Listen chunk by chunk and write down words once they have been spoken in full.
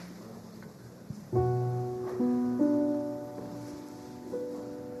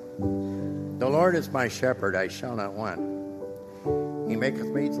Lord is my shepherd, I shall not want. He maketh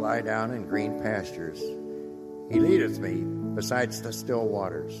me to lie down in green pastures. He leadeth me besides the still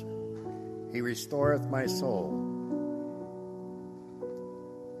waters. He restoreth my soul.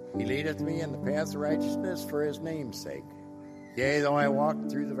 He leadeth me in the paths of righteousness for his name's sake. Yea, though I walk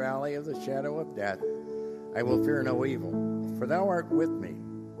through the valley of the shadow of death, I will fear no evil, for thou art with me.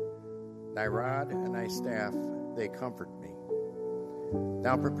 Thy rod and thy staff, they comfort me.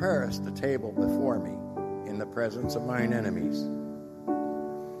 Thou preparest a table before me in the presence of mine enemies.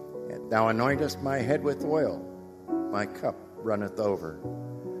 Thou anointest my head with oil, my cup runneth over.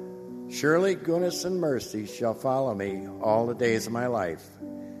 Surely goodness and mercy shall follow me all the days of my life,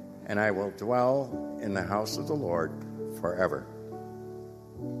 and I will dwell in the house of the Lord forever.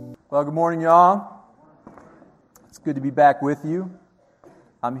 Well, good morning, y'all. It's good to be back with you.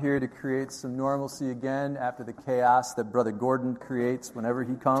 I'm here to create some normalcy again after the chaos that Brother Gordon creates whenever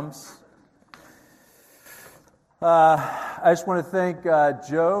he comes. I just want to thank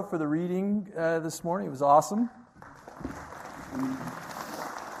Joe for the reading this morning. It was awesome.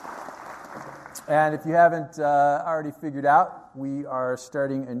 And if you haven't already figured out, we are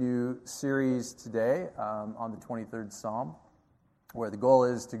starting a new series today on the 23rd Psalm, where the goal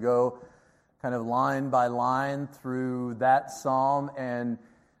is to go kind of line by line through that psalm and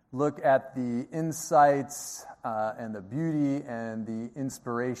look at the insights and the beauty and the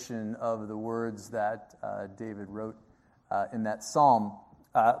inspiration of the words that David wrote in that psalm.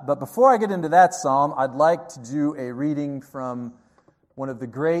 But before I get into that psalm, I'd like to do a reading from one of the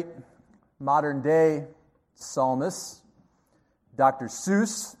great modern-day psalmists, Dr.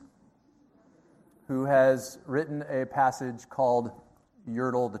 Seuss, who has written a passage called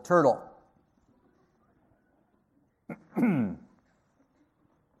Yertle the Turtle.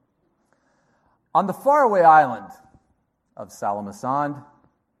 On the faraway island of Salamasand,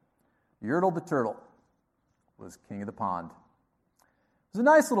 Yertle the Turtle was king of the pond. It was a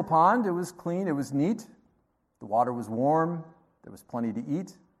nice little pond. It was clean. It was neat. The water was warm. There was plenty to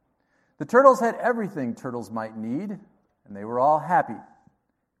eat. The turtles had everything turtles might need, and they were all happy,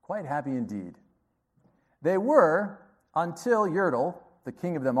 quite happy indeed. They were until Yertle, the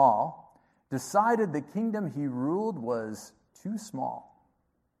king of them all, decided the kingdom he ruled was too small.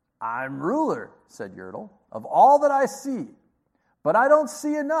 I'm ruler, said Yertle, of all that I see, but I don't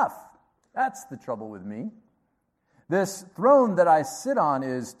see enough. That's the trouble with me. This throne that I sit on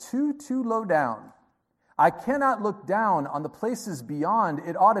is too low down. I cannot look down on the places beyond.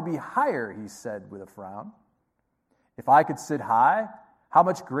 It ought to be higher, he said with a frown. If I could sit high, how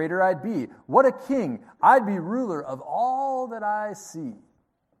much greater I'd be. What a king. I'd be ruler of all that I see.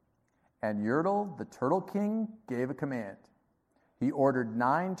 And Yertle, the turtle king, gave a command. He ordered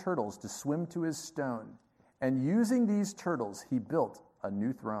 9 turtles to swim to his stone, and using these turtles, he built a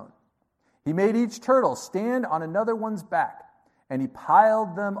new throne. He made each turtle stand on another one's back, and he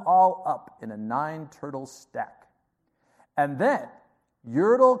piled them all up in a 9-turtle stack. And then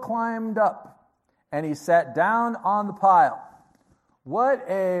Yertle climbed up, and he sat down on the pile. What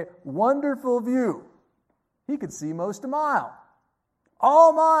a wonderful view! He could see most a mile.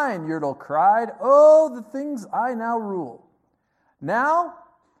 All mine, Yertle cried. Oh, the things I now rule. Now,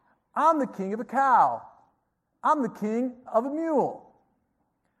 I'm the king of a cow. I'm the king of a mule.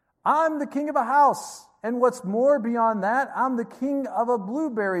 I'm the king of a house. And what's more beyond that, I'm the king of a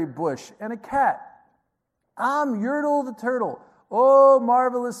blueberry bush and a cat. I'm Yertle the turtle. Oh,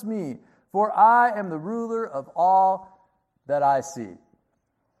 marvelous me, for I am the ruler of all that I see. Isn't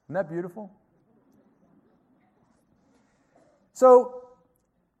that beautiful? So,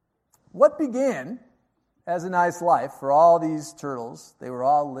 what began as a nice life for all these turtles, they were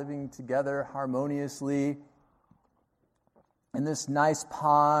all living together harmoniously in this nice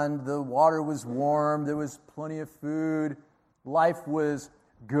pond. The water was warm. There was plenty of food. Life was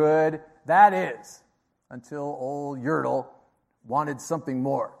good. That is, until old Yertle wanted something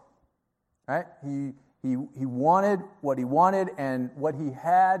more. Right? He wanted what he wanted, and what he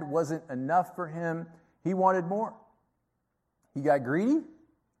had wasn't enough for him. He wanted more. He got greedy,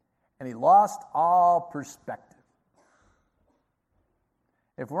 and he lost all perspective.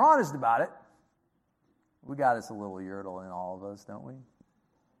 If we're honest about it, we got us a little Yertle in all of us, don't we?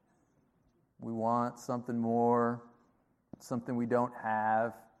 We want something more, something we don't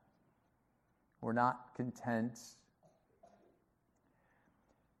have. We're not content.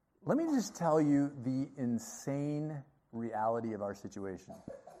 Let me just tell you the insane reality of our situation.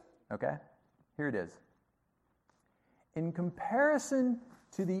 Okay? Here it is. In comparison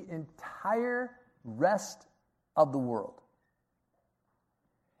to the entire rest of the world,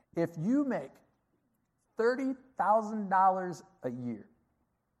 if you make $30,000 a year,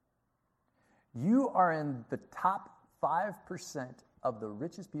 you are in the top 5% of the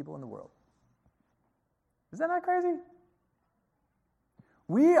richest people in the world. Is that not crazy?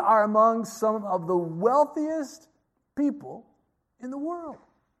 We are among some of the wealthiest people in the world.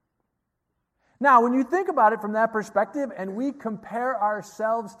 Now, when you think about it from that perspective and we compare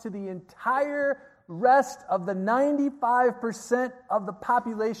ourselves to the entire rest of the 95% of the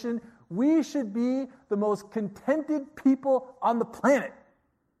population, we should be the most contented people on the planet.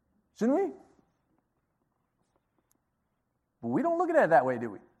 Shouldn't we? But we don't look at it that way, do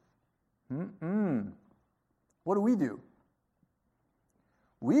we? What do?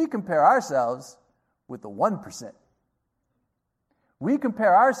 We compare ourselves with the 1%. We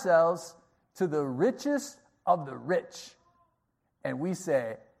compare ourselves to the richest of the rich, and we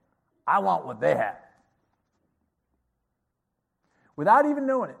say, I want what they have. Without even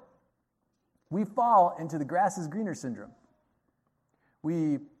knowing it, we fall into the grass is greener syndrome.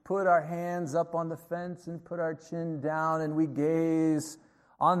 We put our hands up on the fence and put our chin down, and we gaze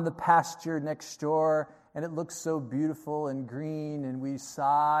on the pasture next door, and it looks so beautiful and green, and we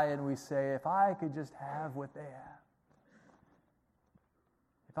sigh and we say, if I could just have what they have.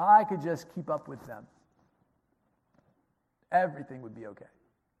 If I could just keep up with them, everything would be okay.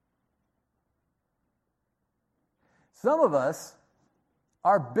 Some of us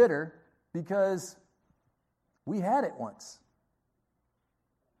are bitter because we had it once.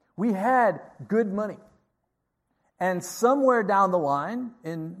 We had good money. And somewhere down the line,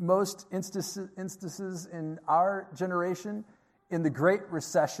 in most instances in our generation, in the Great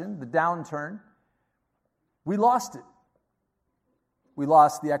Recession, the downturn, we lost it. We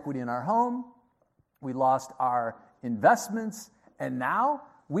lost the equity in our home. We lost our investments. And now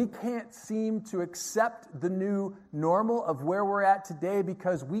we can't seem to accept the new normal of where we're at today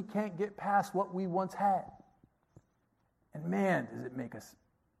because we can't get past what we once had. And man, does it make us,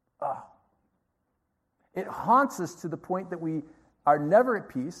 it haunts us to the point that we are never at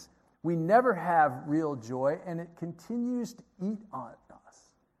peace. We never have real joy, and it continues to eat on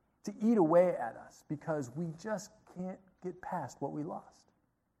us, to eat away at us, because we just can't get past what we lost.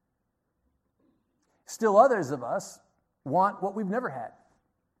 Still others of us want what we've never had.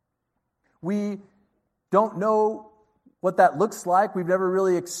 We don't know what that looks like. We've never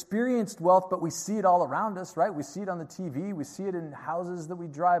really experienced wealth, but we see it all around us, right? We see it on the TV. We see it in houses that we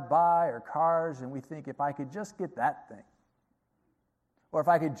drive by or cars, and we think, if I could just get that thing, or if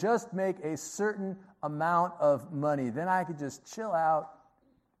I could just make a certain amount of money, then I could just chill out,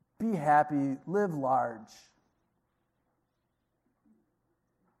 be happy, live large.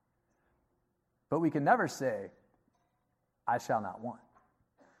 But we can never say, I shall not want.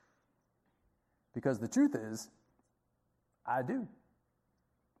 Because the truth is, I do.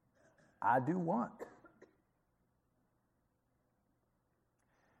 I do want.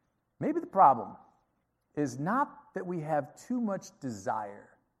 Maybe the problem is not that we have too much desire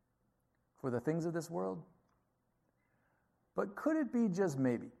for the things of this world, but could it be just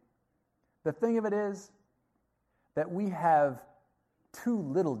maybe? The thing of it is that we have too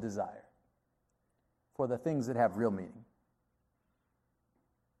little desire for the things that have real meaning.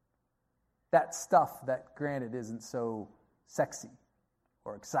 That stuff that, granted, isn't so sexy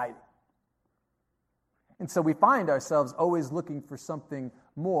or exciting. And so we find ourselves always looking for something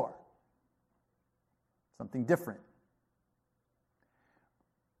more, something different.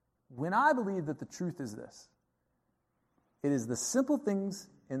 When I believe that the truth is this, it is the simple things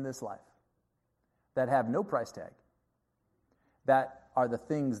in this life that have no price tag that are the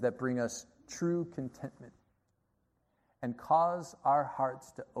things that bring us true contentment and cause our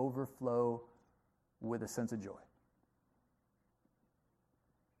hearts to overflow with a sense of joy.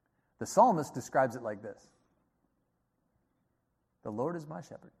 The psalmist describes it like this: the Lord is my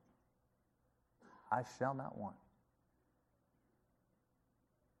shepherd. I shall not want.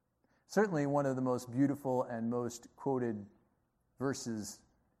 Certainly one of the most beautiful and most quoted verses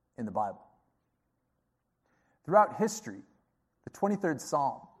in the Bible. Throughout history, the 23rd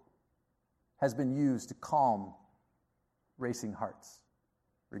Psalm has been used to calm racing hearts,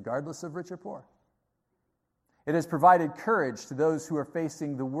 regardless of rich or poor. It has provided courage to those who are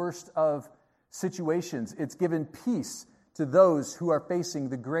facing the worst of situations. It's given peace to those who are facing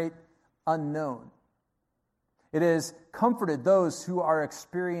the great unknown. It has comforted those who are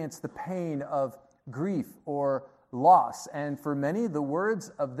experiencing the pain of grief or loss. And for many, the words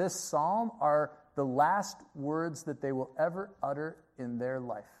of this psalm are the last words that they will ever utter in their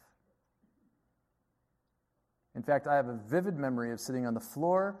life. In fact, I have a vivid memory of sitting on the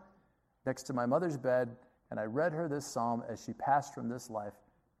floor next to my mother's bed, and I read her this psalm as she passed from this life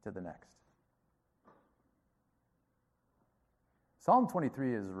to the next. Psalm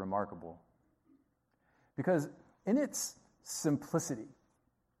 23 is remarkable Because in its simplicity,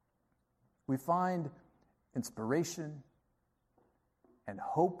 we find inspiration and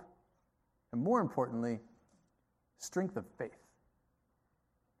hope, and more importantly, strength of faith.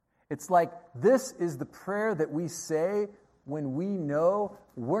 It's like this is the prayer that we say when we know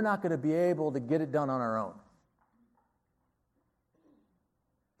we're not going to be able to get it done on our own.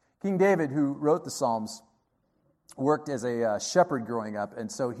 King David, who wrote the Psalms, worked as a shepherd growing up,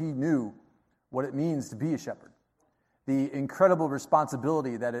 and so he knew what it means to be a shepherd. The incredible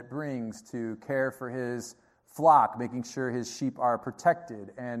responsibility that it brings to care for his flock, making sure his sheep are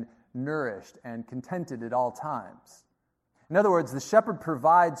protected and nourished and contented at all times. In other words, the shepherd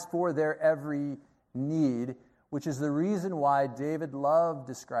provides for their every need, which is the reason why David loved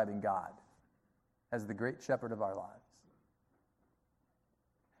describing God as the great shepherd of our lives.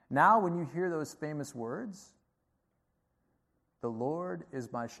 Now, when you hear those famous words, "The Lord is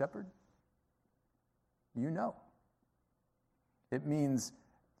my shepherd," you know. It means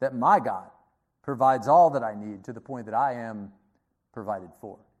that my God provides all that I need to the point that I am provided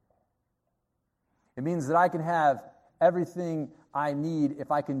for. It means that I can have everything I need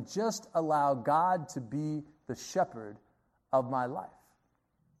if I can just allow God to be the shepherd of my life.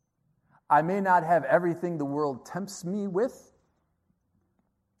 I may not have everything the world tempts me with.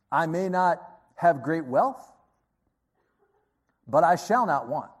 I may not have great wealth, but I shall not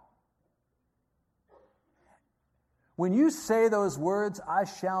want. When you say those words, "I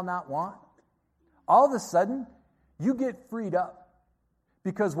shall not want," all of a sudden, you get freed up.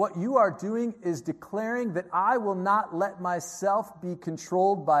 Because what you are doing is declaring that I will not let myself be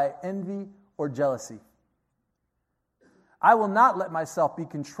controlled by envy or jealousy. I will not let myself be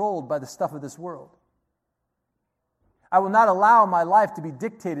controlled by the stuff of this world. I will not allow my life to be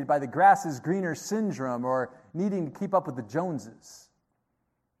dictated by the grass is greener syndrome or needing to keep up with the Joneses.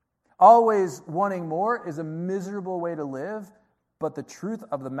 Always wanting more is a miserable way to live, but the truth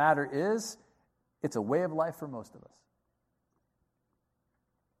of the matter is, it's a way of life for most of us.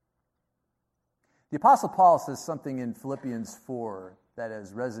 The Apostle Paul says something in Philippians 4 that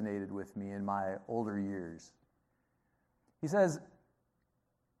has resonated with me in my older years. He says,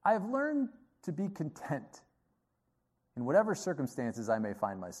 "I have learned to be content in whatever circumstances I may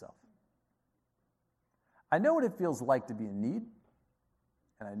find myself. I know what it feels like to be in need,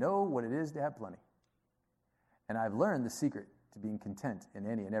 and I know what it is to have plenty. And I've learned the secret to being content in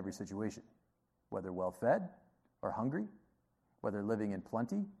any and every situation, whether well-fed or hungry, whether living in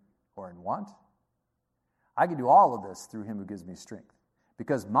plenty or in want. I can do all of this through him who gives me strength,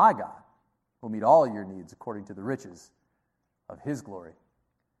 because my God will meet all your needs according to the riches of his glory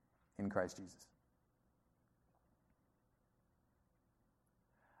in Christ Jesus."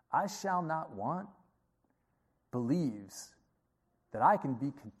 I shall not want believes that I can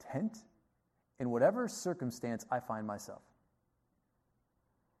be content in whatever circumstance I find myself.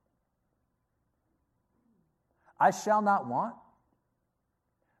 I shall not want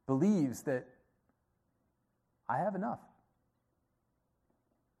believes that I have enough.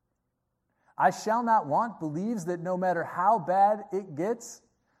 I shall not want believes that no matter how bad it gets,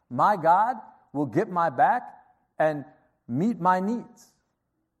 my God will get my back and meet my needs.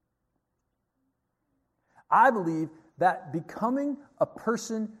 I believe that becoming a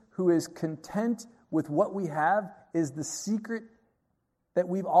person who is content with what we have is the secret that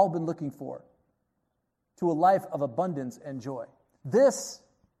we've all been looking for to a life of abundance and joy. This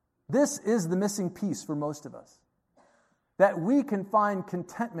is the missing piece for most of us. That we can find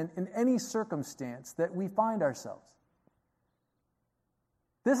contentment in any circumstance that we find ourselves.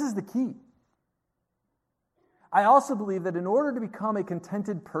 This is the key. I also believe that in order to become a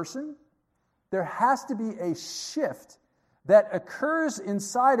contented person, there has to be a shift that occurs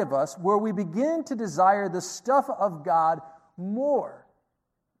inside of us where we begin to desire the stuff of God more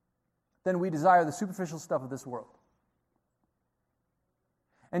than we desire the superficial stuff of this world.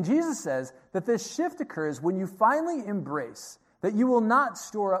 And Jesus says that this shift occurs when you finally embrace that you will not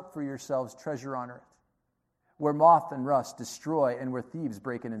store up for yourselves treasure on earth, where moth and rust destroy and where thieves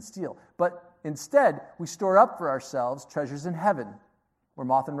break in and steal. But instead, we store up for ourselves treasures in heaven, where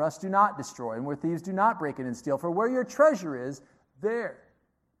moth and rust do not destroy and where thieves do not break in and steal. For where your treasure is, there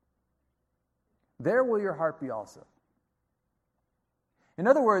will your heart be also. In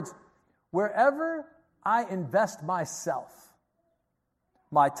other words, wherever I invest myself,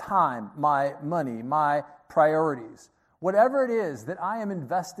 my time, my money, my priorities, whatever it is that I am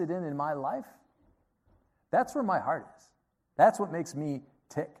invested in my life, that's where my heart is. That's what makes me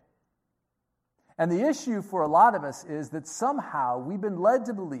tick. And the issue for a lot of us is that somehow we've been led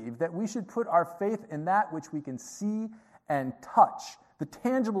to believe that we should put our faith in that which we can see and touch, the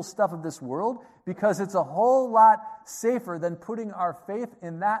tangible stuff of this world, because it's a whole lot safer than putting our faith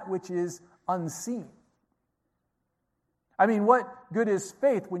in that which is unseen. I mean, what good is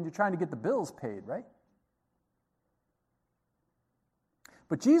faith when you're trying to get the bills paid, right?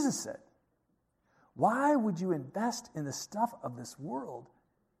 But Jesus said, why would you invest in the stuff of this world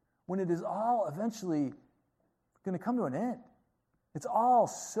when it is all eventually going to come to an end? It's all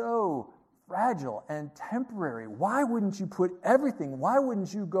so fragile and temporary. Why wouldn't you put everything, why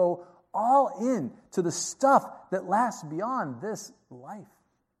wouldn't you go all in to the stuff that lasts beyond this life?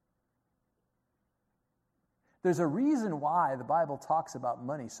 There's a reason why the Bible talks about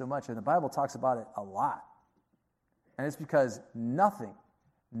money so much, and the Bible talks about it a lot. And it's because nothing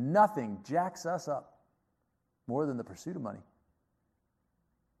jacks us up more than the pursuit of money.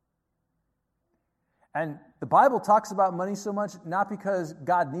 And the Bible talks about money so much not because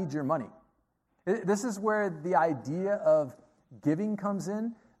God needs your money. This is where the idea of giving comes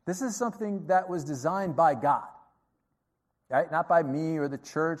in. This is something that was designed by God, right? Not by me or the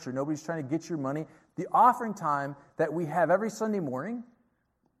church, or nobody's trying to get your money. The offering time that we have every Sunday morning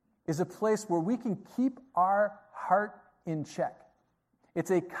is a place where we can keep our heart in check. It's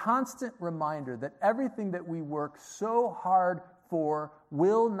a constant reminder that everything that we work so hard for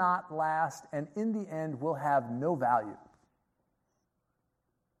will not last, and in the end will have no value.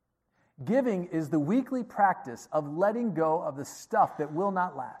 Giving is the weekly practice of letting go of the stuff that will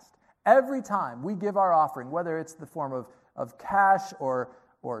not last. Every time we give our offering, whether it's the form of cash or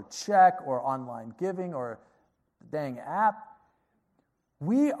check or online giving or the dang app,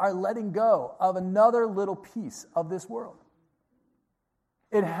 we are letting go of another little piece of this world.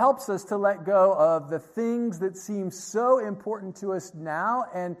 It helps us to let go of the things that seem so important to us now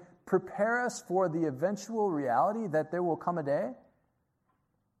and prepare us for the eventual reality that there will come a day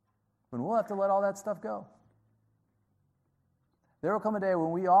when we'll have to let all that stuff go. There will come a day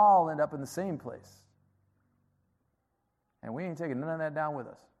when we all end up in the same place. And we ain't taking none of that down with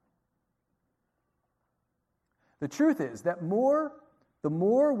us. The truth is that the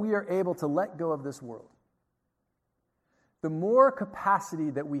more we are able to let go of this world, the more capacity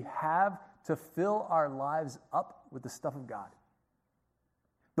that we have to fill our lives up with the stuff of God.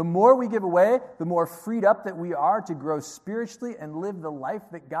 The more we give away, the more freed up that we are to grow spiritually and live the life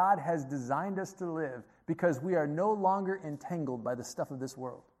that God has designed us to live, because we are no longer entangled by the stuff of this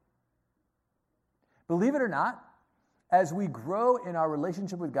world. Believe it or not, as we grow in our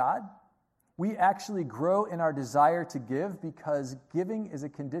relationship with God, we actually grow in our desire to give, because giving is a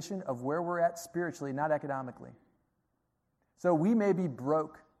condition of where we're at spiritually, not economically. So we may be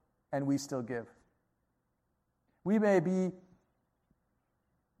broke and we still give. We may be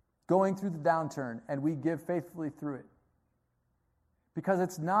going through the downturn and we give faithfully through it. Because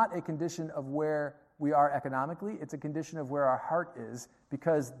it's not a condition of where we are economically, it's a condition of where our heart is,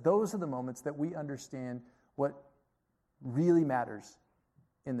 because those are the moments that we understand what really matters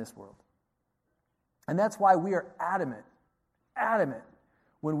in this world. And that's why we are adamant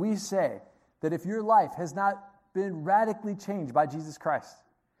when we say that if your life has not been radically changed by Jesus Christ,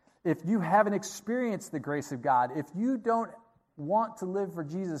 if you haven't experienced the grace of God, if you don't want to live for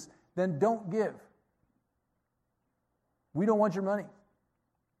Jesus, then don't give. We don't want your money.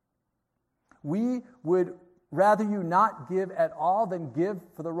 We would rather you not give at all than give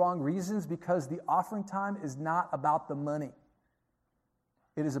for the wrong reasons, because the offering time is not about the money.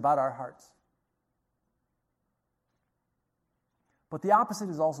 It is about our hearts. But the opposite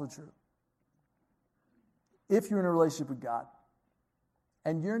is also true. If you're in a relationship with God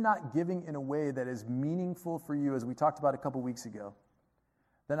and you're not giving in a way that is meaningful for you, as we talked about a couple weeks ago,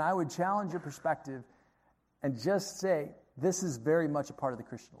 then I would challenge your perspective and just say, this is very much a part of the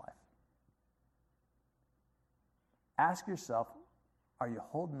Christian life. Ask yourself, are you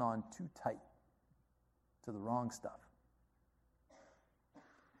holding on too tight to the wrong stuff?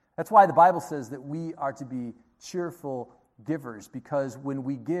 That's why the Bible says that we are to be cheerful givers, because when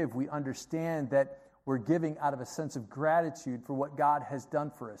we give, we understand that we're giving out of a sense of gratitude for what God has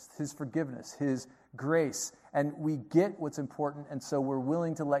done for us, His forgiveness, His grace, and we get what's important, and so we're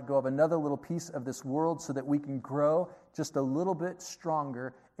willing to let go of another little piece of this world so that we can grow just a little bit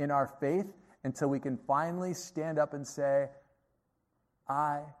stronger in our faith until we can finally stand up and say,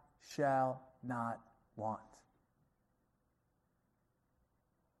 I shall not want.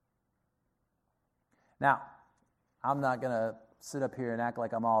 Now, I'm not going to sit up here and act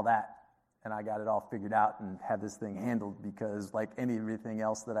like I'm all that and I got it all figured out and have this thing handled, because like everything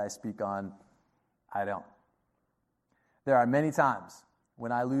else that I speak on, I don't. There are many times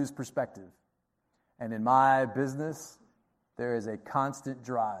when I lose perspective, and in my business, there is a constant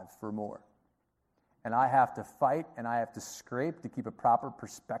drive for more. and I have to fight and I have to scrape to keep a proper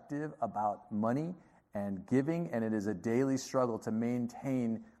perspective about money and giving, and it is a daily struggle to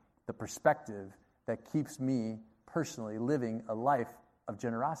maintain the perspective that keeps me personally living a life of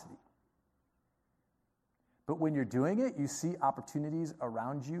generosity. But when you're doing it, you see opportunities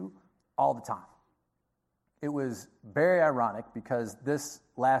around you all the time. It was very ironic because this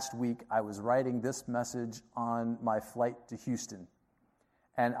last week I was writing this message on my flight to Houston,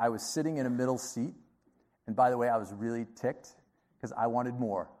 and I was sitting in a middle seat. And by the way, I was really ticked because I wanted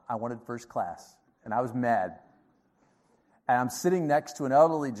more. I wanted first class, and I was mad. And I'm sitting next to an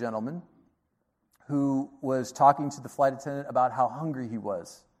elderly gentleman who was talking to the flight attendant about how hungry he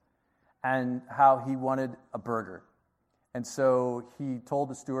was and how he wanted a burger. And so he told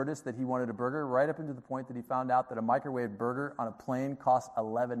the stewardess that he wanted a burger right up into the point that he found out that a microwave burger on a plane costs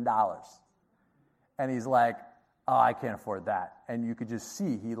 $11. And he's like, oh, I can't afford that. And you could just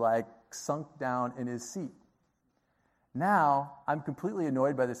see he sunk down in his seat. Now, I'm completely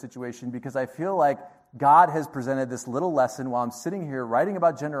annoyed by the situation because I feel like God has presented this little lesson while I'm sitting here writing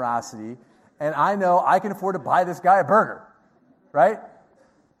about generosity, and I know I can afford to buy this guy a burger, right?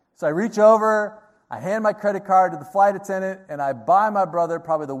 So I reach over, I hand my credit card to the flight attendant, and I buy my brother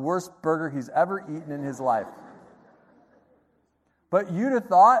probably the worst burger he's ever eaten in his life. But you'd have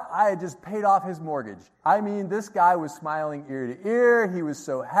thought I had just paid off his mortgage. I mean, this guy was smiling ear to ear. He was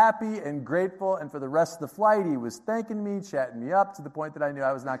so happy and grateful, and for the rest of the flight, he was thanking me, chatting me up to the point that I knew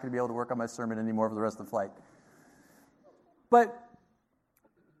I was not going to be able to work on my sermon anymore for the rest of the flight. But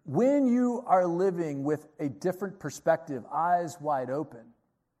when you are living with a different perspective, eyes wide open,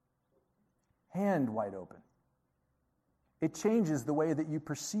 hand wide open, it changes the way that you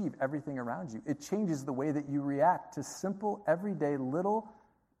perceive everything around you. It changes the way that you react to simple, everyday, little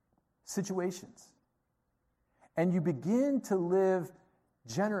situations. And you begin to live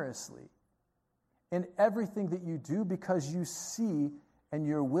generously in everything that you do because you see and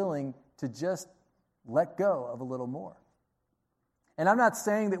you're willing to just let go of a little more. And I'm not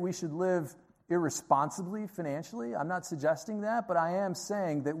saying that we should live irresponsibly financially. I'm not suggesting that, but I am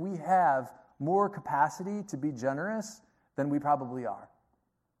saying that we have more capacity to be generous than we probably are.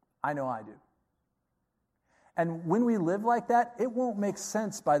 I know I do. And when we live like that, it won't make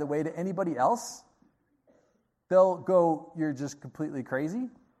sense, by the way, to anybody else. They'll go, you're just completely crazy,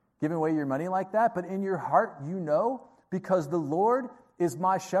 giving away your money like that. But in your heart, you know, because the Lord is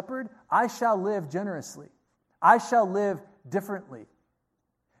my shepherd, I shall live generously. I shall live differently.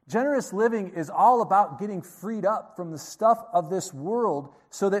 Generous living is all about getting freed up from the stuff of this world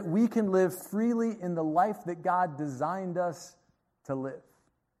so that we can live freely in the life that God designed us to live.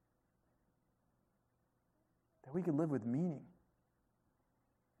 That we can live with meaning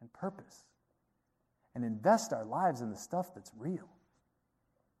and purpose and invest our lives in the stuff that's real.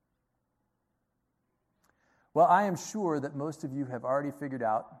 Well, I am sure that most of you have already figured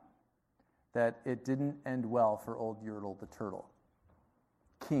out that it didn't end well for old Yertle the turtle,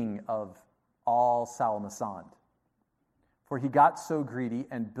 king of all Salmasand. For he got so greedy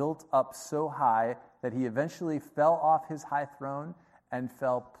and built up so high that he eventually fell off his high throne and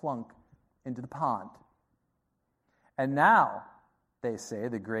fell plunk into the pond. And now, they say,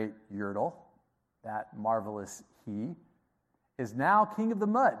 the great Yertle, that marvelous he, is now king of the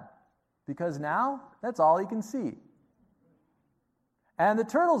mud, because now that's all he can see. And the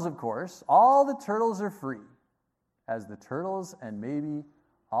turtles, of course, all the turtles are free, as the turtles and maybe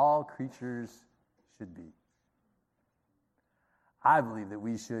all creatures should be. I believe that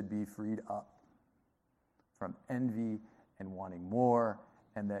we should be freed up from envy and wanting more,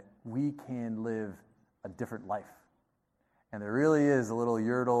 and that we can live a different life. And there really is a little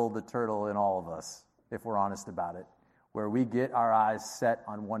Yertle the turtle in all of us, if we're honest about it, where we get our eyes set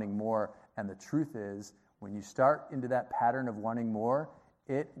on wanting more. And the truth is, when you start into that pattern of wanting more,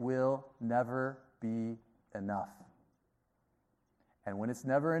 it will never be enough. And when it's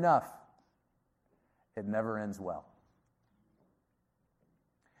never enough, it never ends well.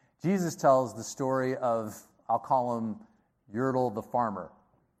 Jesus tells the story of, I'll call him Yertle the farmer,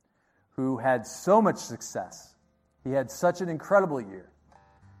 who had so much success. He had such an incredible year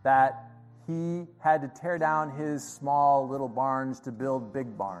that he had to tear down his small little barns to build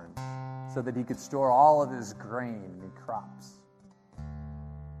big barns so that he could store all of his grain and crops.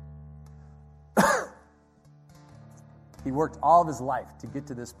 He worked all of his life to get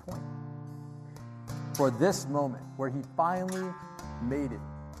to this point, for this moment where he finally made it.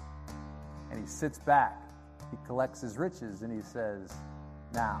 And he sits back, he collects his riches, and he says,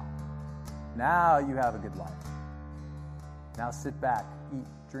 now you have a good life. Now sit back, eat,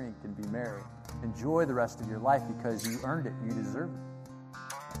 drink, and be merry. Enjoy the rest of your life because you earned it, you deserve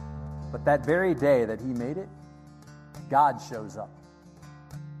it. But that very day that he made it, God shows up.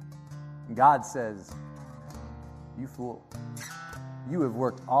 And God says, "You fool. You have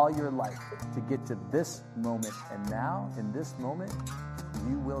worked all your life to get to this moment, and now, in this moment,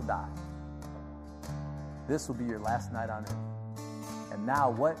 you will die. This will be your last night on earth. And now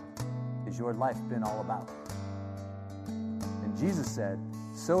what has your life been all about?" And Jesus said,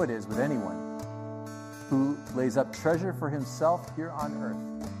 "So it is with anyone who lays up treasure for himself here on earth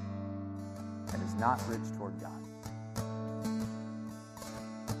and is not rich toward God."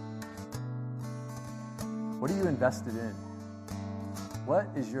 What are you invested in? What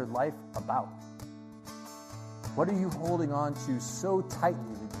is your life about? What are you holding on to so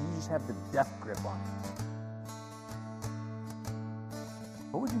tightly that you just have the death grip on it?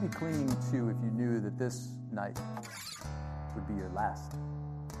 What would you be clinging to if you knew that this night would be your last?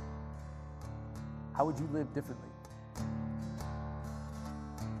 How would you live differently?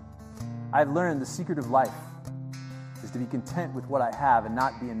 I've learned the secret of life is to be content with what I have and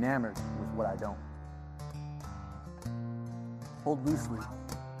not be enamored with what I don't. Hold loosely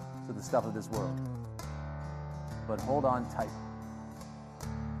to the stuff of this world, but hold on tight.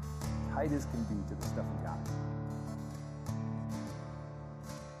 Tight as can be to the stuff of God.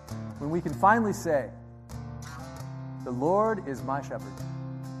 When we can finally say, "The Lord is my shepherd,"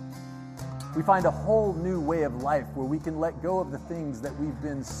 we find a whole new way of life where we can let go of the things that we've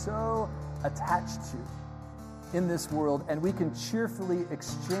been so attached to in this world, and we can cheerfully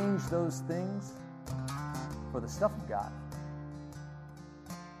exchange those things for the stuff of God.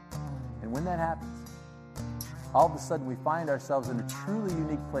 And when that happens, all of a sudden we find ourselves in a truly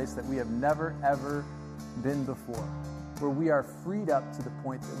unique place that we have never, ever been before, where we are freed up to the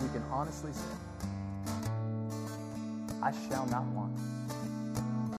point that we can honestly say, "I shall not want."